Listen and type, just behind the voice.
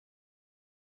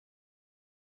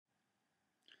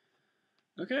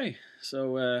Okay,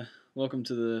 so welcome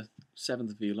to the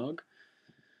seventh vlog.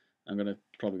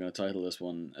 Probably gonna title this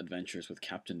one "Adventures with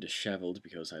Captain Disheveled"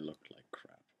 because I look like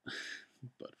crap.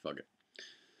 But fuck it.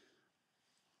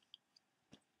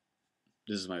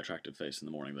 This is my attractive face in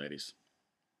the morning, ladies.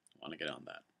 Want to get on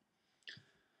that?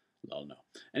 Lol, no.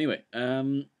 Anyway,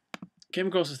 came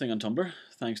across this thing on Tumblr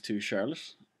thanks to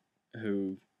Charlotte,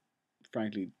 who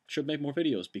frankly should make more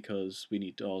videos because we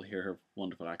need to all hear her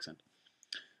wonderful accent,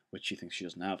 which she thinks she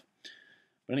doesn't have.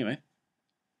 But anyway,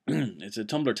 it's a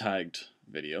Tumblr tagged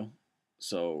video,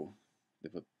 so they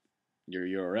put your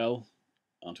URL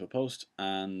onto a post,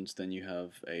 and then you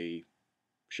have a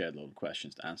shed load of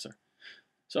questions to answer.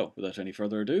 So, without any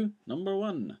further ado, number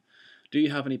one: do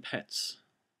you have any pets?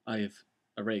 I have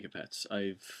a rake of pets.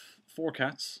 I've four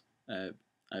cats. I've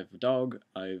a dog.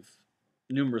 I've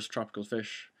numerous tropical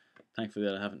fish. Thankfully,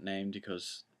 that I haven't named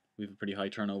because we have a pretty high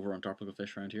turnover on tropical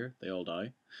fish around here. They all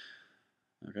die.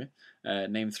 Okay.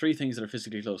 Name three things that are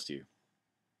physically close to you.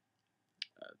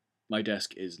 My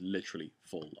desk is literally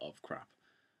full of crap.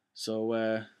 So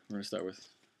we're gonna start with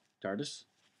TARDIS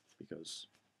because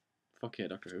fuck yeah,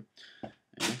 Doctor Who.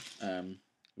 Anyway,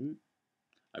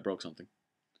 I broke something.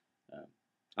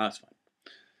 That's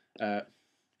fine.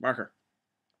 Marker.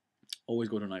 Always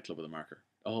go to a nightclub with a marker.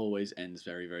 Always ends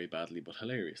very, very badly, but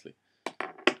hilariously.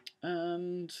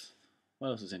 And what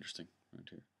else is interesting around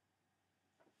here?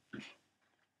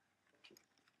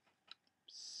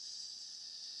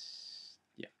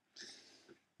 Yeah.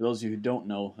 For those of you who don't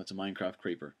know, that's a Minecraft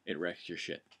creeper. It wrecks your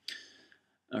shit.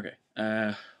 Okay.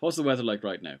 What's the weather like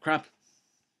right now? Crap.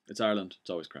 It's Ireland. It's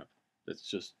always crap. It's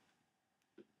just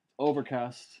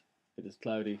overcast. It is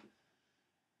cloudy,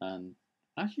 and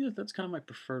actually, that's kind of my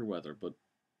preferred weather. But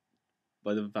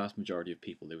by the vast majority of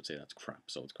people, they would say that's crap.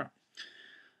 So it's crap.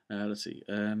 Let's see.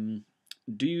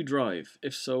 Do you drive?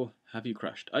 If so, have you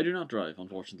crashed? I do not drive,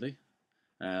 unfortunately.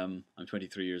 I'm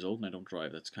 23 years old and I don't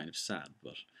drive. That's kind of sad,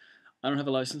 but I don't have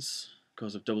a license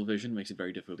because of double vision. Makes it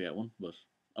very difficult to get one, but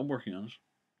I'm working on it.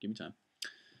 Give me time.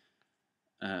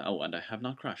 Oh, and I have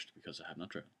not crashed because I have not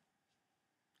driven.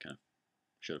 Kind of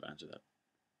should have answered that.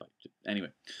 But anyway,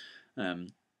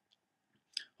 um,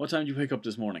 what time did you wake up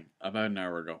this morning? About an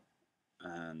hour ago,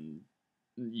 and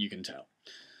you can tell.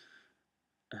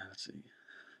 Let's see.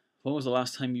 When was the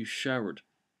last time you showered?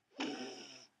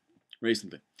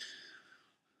 Recently.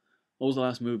 What was the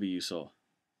last movie you saw?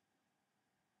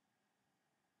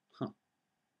 Huh.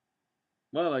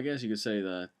 Well, I guess you could say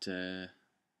that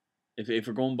if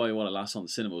we're going by what I last saw in the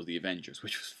cinema was The Avengers,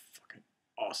 which was fucking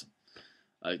awesome.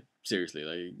 Like seriously,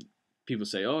 like people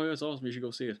say, "Oh, yeah, it's awesome. You should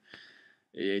go see it."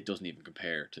 It doesn't even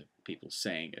compare to people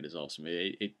saying it is awesome.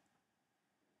 There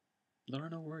are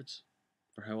no words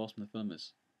for how awesome the film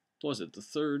is. What was it? The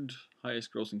third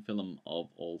highest grossing film of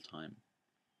all time,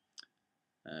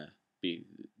 uh,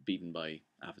 beaten by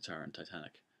Avatar and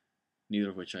Titanic. Neither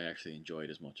of which I actually enjoyed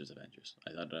as much as Avengers.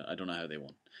 I don't know how they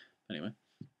won. Anyway,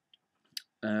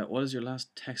 what does your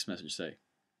last text message say?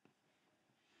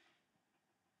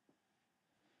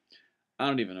 I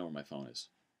don't even know where my phone is.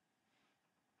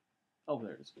 Oh,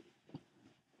 there it is.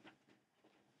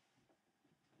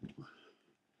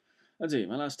 Let's see,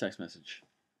 my last text message.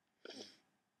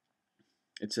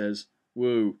 It says,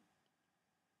 "Woo."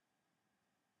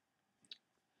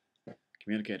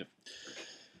 Communicative.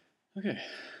 Okay,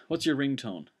 what's your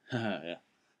ringtone? Haha, yeah.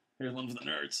 Here's one for the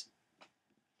nerds.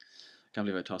 Can't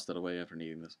believe I tossed that away after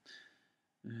needing this.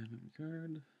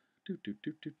 Card. Do do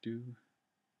do do do.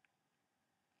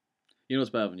 You know it's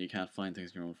bad when you can't find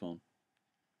things on your own phone.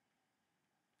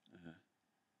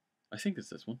 I think it's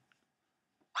this one.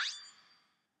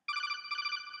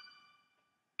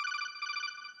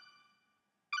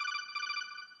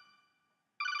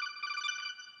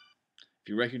 If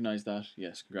you recognize that,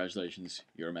 yes, congratulations,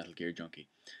 you're a Metal Gear junkie.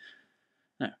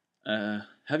 Now,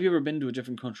 have you ever been to a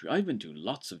different country? I've been to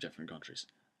lots of different countries.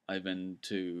 I've been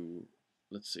to,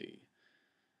 let's see,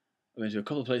 I've been to a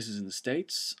couple of places in the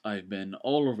States. I've been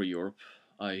all over Europe.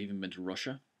 I've even been to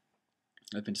Russia.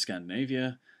 I've been to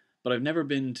Scandinavia. But I've never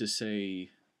been to, say,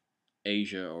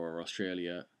 Asia or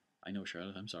Australia. I know,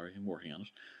 Charlotte, I'm sorry, I'm working on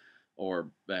it.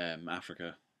 Or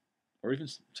Africa. Or even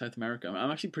South America.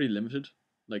 I'm actually pretty limited.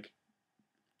 Like,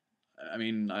 I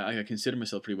mean, I consider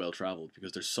myself pretty well traveled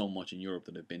because there's so much in Europe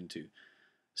that I've been to.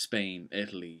 Spain,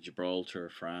 Italy, Gibraltar,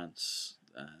 France,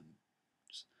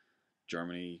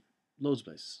 Germany, loads of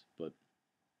places. But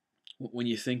when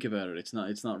you think about it, it's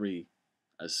not really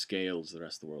as scaled as the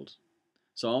rest of the world.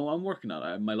 So I'm working on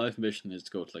it. My life ambition is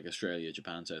to go to like Australia,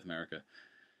 Japan, South America,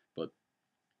 but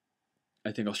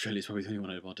I think Australia is probably the only one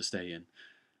I want to stay in.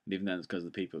 And even then, it's because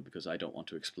of the people, because I don't want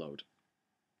to explode.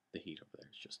 The heat over there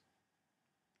is just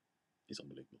is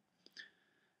unbelievable.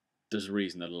 There's a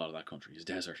reason that a lot of that country is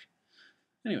desert.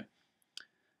 Anyway,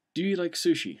 do you like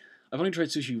sushi? I've only tried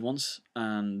sushi once,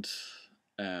 and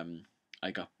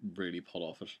I got really put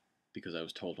off it because I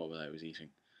was told what I was eating,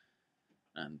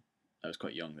 and I was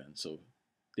quite young then, so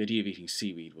the idea of eating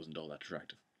seaweed wasn't all that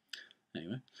attractive.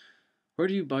 Anyway, where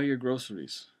do you buy your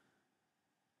groceries?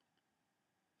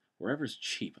 Wherever's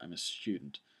cheap. I'm a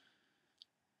student.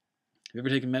 Have you ever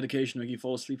taken medication to make you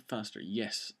fall asleep faster?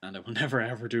 Yes, and I will never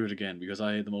ever do it again because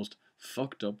I had the most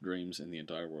fucked up dreams in the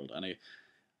entire world, and I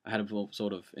had a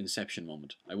sort of inception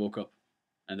moment. I woke up,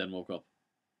 and then woke up,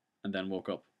 and then woke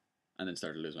up, and then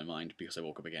started to lose my mind because I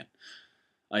woke up again.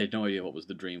 I had no idea what was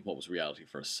the dream, what was reality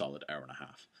for a solid hour and a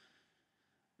half.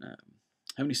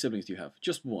 How many siblings do you have?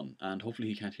 Just one, and hopefully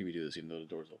he can't hear me do this even though the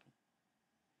door's open.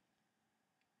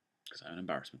 Because I'm an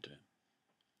embarrassment to him.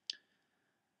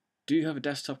 Do you have a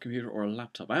desktop computer or a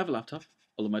laptop? I have a laptop,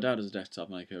 although my dad has a desktop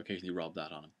and I can occasionally rob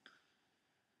that on him.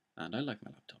 And I like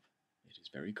my laptop. It is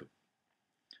very cool.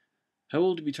 How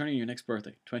old will you be turning your next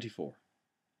birthday? 24.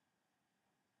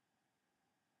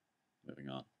 Moving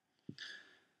on.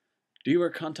 Do you wear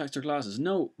contacts or glasses?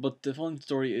 No, but the fun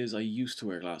story is I used to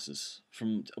wear glasses.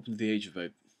 From up until the age of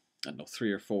about, I don't know,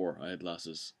 3 or 4, I had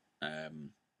glasses.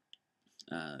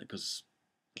 Because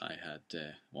I had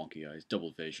wonky eyes,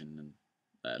 double vision,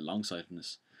 and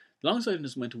long-sightedness. The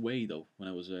long-sightedness went away, though, when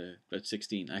I was about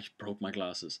 16. I actually broke my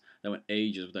glasses. I went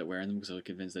ages without wearing them because I was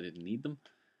convinced I didn't need them.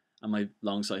 And my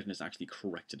long-sightedness actually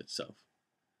corrected itself.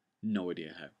 No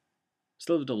idea how.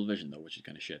 Still have double vision, though, which is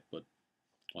kind of shit, but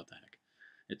what the heck.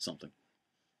 It's something.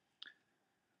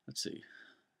 Let's see.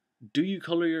 Do you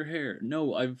colour your hair?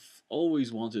 No, I've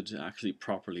always wanted to actually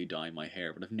properly dye my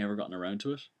hair, but I've never gotten around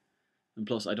to it. And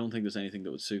plus, I don't think there's anything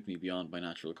that would suit me beyond my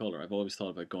natural colour. I've always thought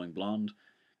about going blonde,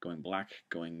 going black,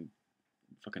 going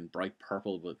fucking bright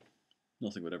purple, but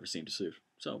nothing would ever seem to suit.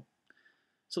 So,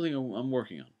 something I'm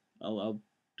working on. I'll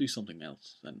do something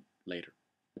else then later.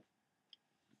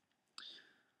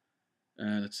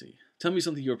 Let's see. Tell me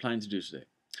something you're planning to do today.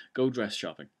 Go dress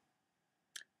shopping.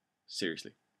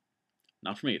 Seriously.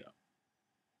 Not for me, though.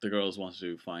 The girls want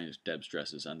to find Deb's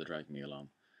dresses and they're dragging me along.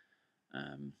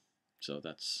 So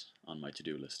that's on my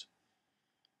to-do list.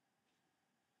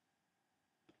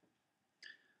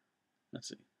 Let's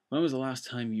see. When was the last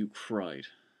time you cried?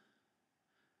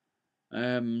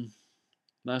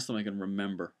 Last time I can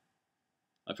remember.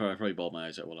 I probably bawled my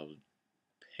eyes out while I was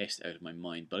pissed out of my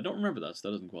mind, but I don't remember that, so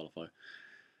that doesn't qualify.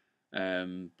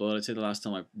 But I'd say the last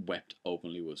time I wept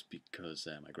openly was because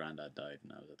my granddad died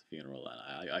and I was at the funeral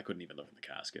and I couldn't even look in the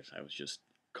casket. I was just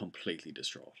completely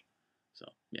distraught. So,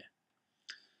 yeah.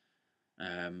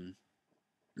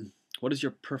 What is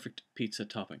your perfect pizza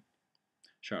topping?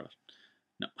 Charlotte.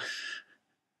 No.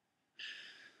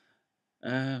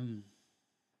 I'm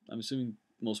assuming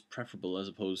most preferable as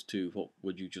opposed to what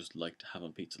would you just like to have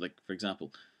on pizza? Like, for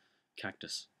example,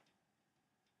 cactus.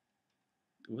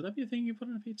 Would that be a thing you put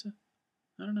on a pizza?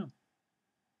 I don't know.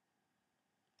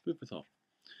 Food for thought.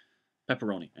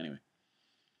 Pepperoni, anyway.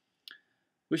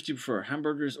 Which do you prefer,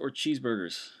 hamburgers or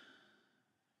cheeseburgers?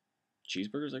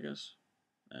 Cheeseburgers, I guess.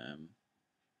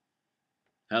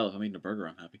 Hell, if I'm eating a burger,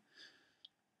 I'm happy.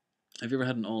 Have you ever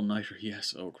had an all-nighter?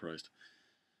 Yes. Oh, Christ.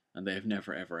 And they have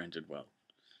never, ever ended well.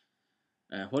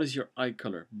 What is your eye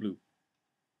colour? Blue.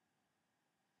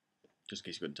 Just in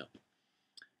case you couldn't tell.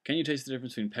 Can you taste the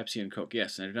difference between Pepsi and Coke?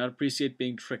 Yes, and I do not appreciate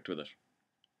being tricked with it.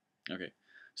 Okay,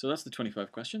 so that's the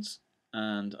 25 questions.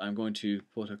 And I'm going to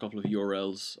put a couple of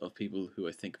URLs of people who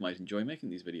I think might enjoy making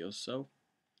these videos. So,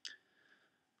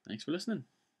 thanks for listening.